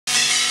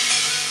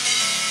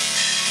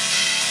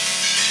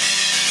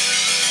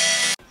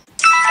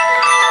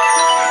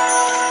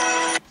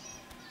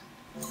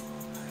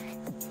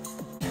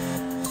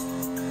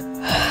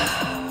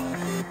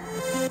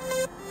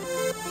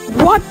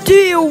do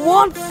you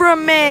want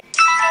from me?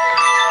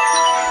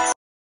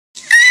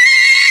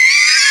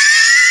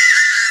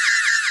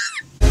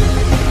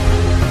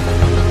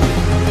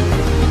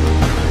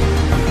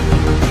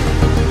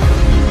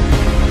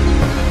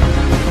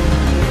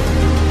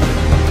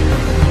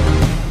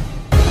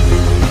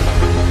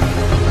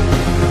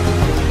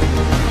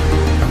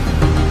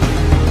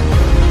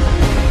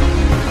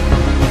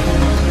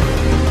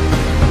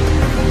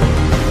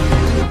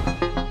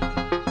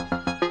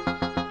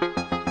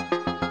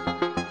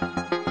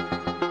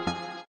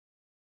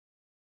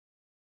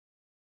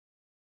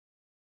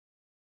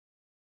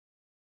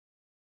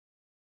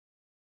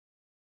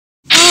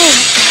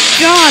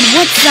 God,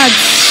 what's that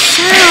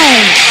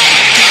sound?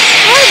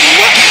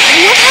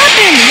 What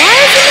happened? Why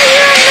isn't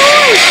there a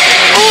noise?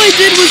 All I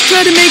did was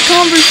try to make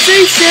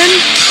conversation.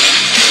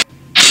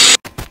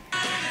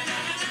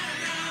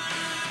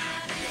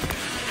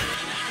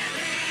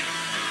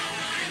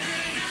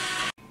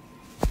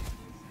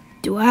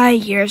 Do I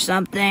hear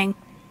something?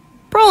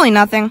 Probably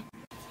nothing.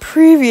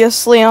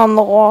 Previously on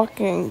The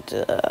Walking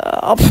Dead.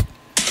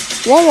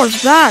 What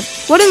was that?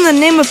 What in the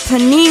name of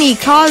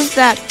Panini caused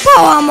that?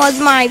 Poem was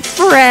my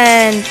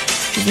friend.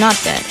 He's not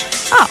dead.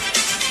 Oh.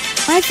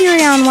 My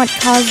theory on what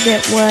caused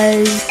it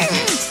was...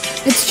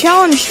 It's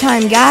challenge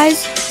time,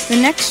 guys. The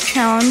next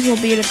challenge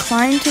will be to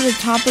climb to the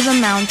top of the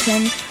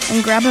mountain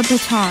and grab a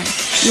baton.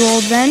 You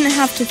will then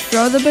have to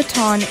throw the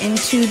baton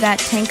into that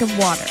tank of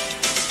water.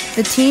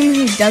 The team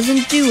who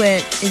doesn't do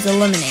it is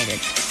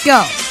eliminated.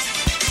 Go.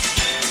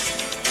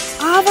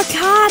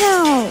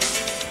 Avocado!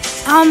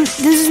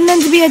 This is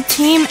meant to be a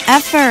team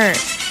effort.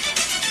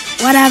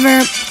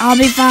 Whatever, I'll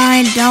be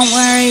fine, don't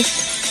worry.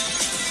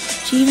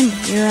 Did she even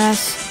hear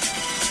us?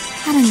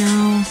 I don't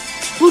know.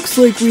 Looks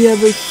like we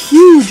have a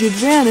huge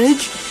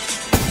advantage.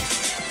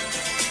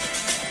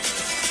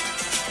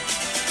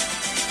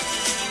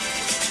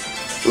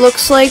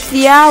 Looks like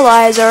the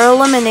allies are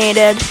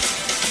eliminated.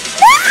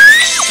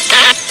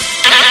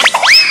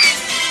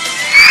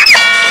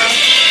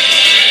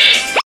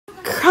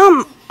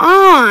 Come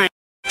on!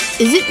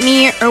 Is it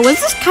me, or was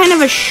this kind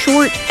of a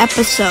short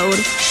episode?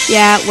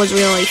 Yeah, it was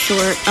really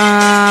short.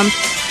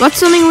 What's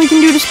something we can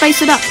do to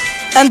spice it up?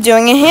 I'm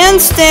doing a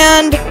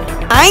handstand.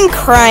 I'm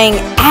crying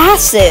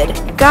acid.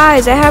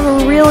 Guys, I have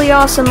a really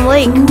awesome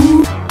lake.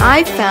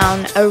 I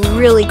found a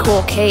really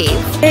cool cave.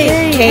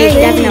 Cave,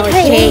 definitely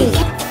cave.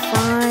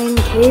 Fine,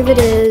 cave it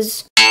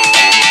is.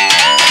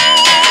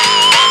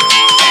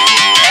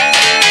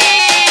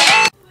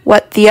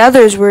 What the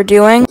others were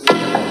doing.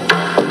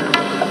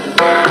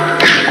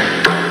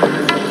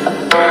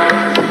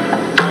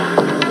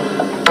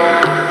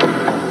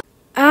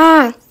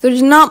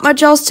 There's not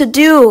much else to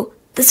do.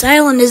 This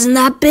island isn't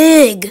that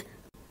big.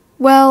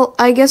 Well,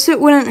 I guess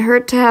it wouldn't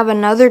hurt to have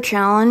another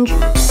challenge.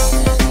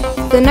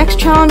 The next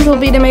challenge will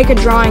be to make a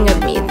drawing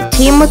of me. The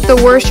team with the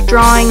worst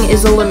drawing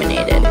is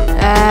eliminated.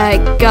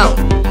 Go.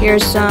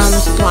 Here's some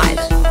supplies.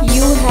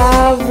 You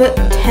have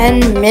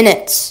 10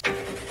 minutes.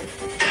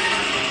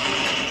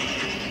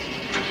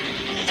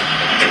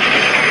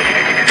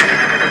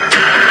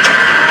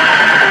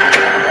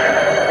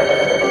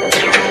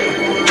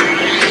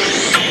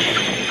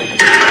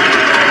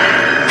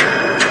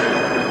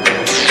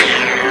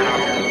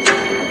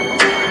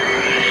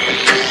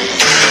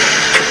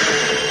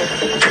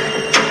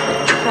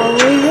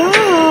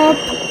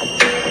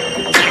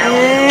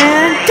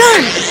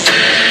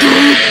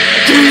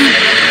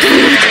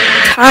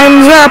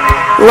 Time's up.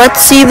 Let's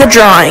see the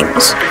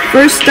drawings.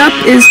 First up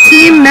is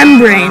Team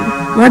Membrane.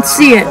 Let's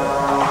see it.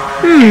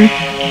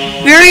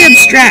 Very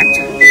abstract.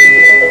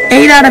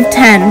 8 out of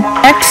 10.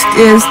 Next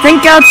is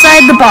Think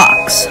Outside the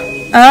Box.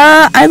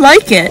 I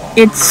like it.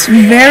 It's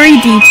very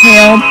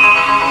detailed.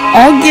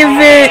 I'll give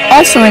it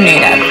also an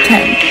 8 out of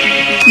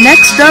 10.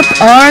 Next up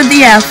are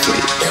the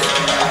athletes.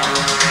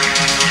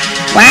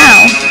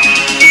 Wow.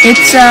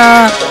 It's,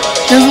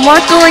 there's a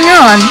lot going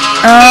on.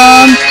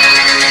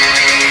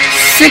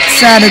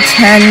 6 out of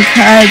 10,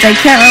 because I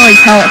can't really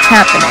tell what's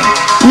happening.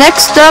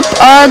 Next up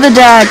are the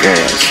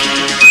daggers.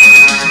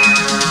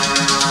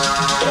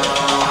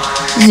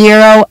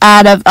 0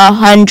 out of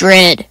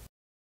 100.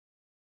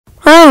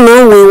 I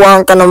knew we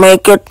weren't gonna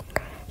make it.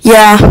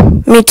 Yeah,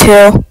 me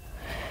too.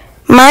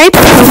 My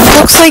poop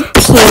looks like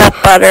peanut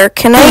butter.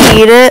 Can I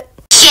eat it?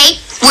 Shape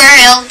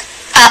world.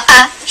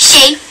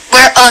 Shape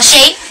world.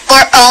 Shape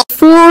world.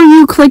 Before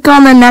you click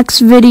on the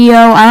next video,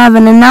 I have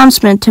an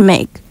announcement to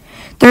make.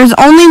 There's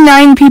only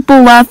 9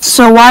 people left,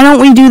 so why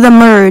don't we do the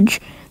merge?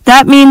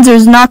 That means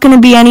there's not going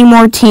to be any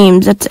more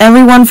teams. It's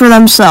everyone for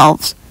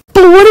themselves.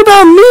 But what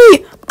about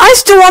me? I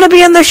still want to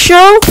be in the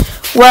show.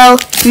 Well,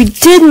 you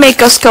did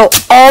make us go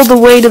all the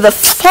way to the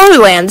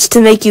Farlands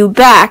to make you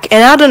back,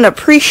 and I don't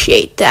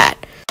appreciate that.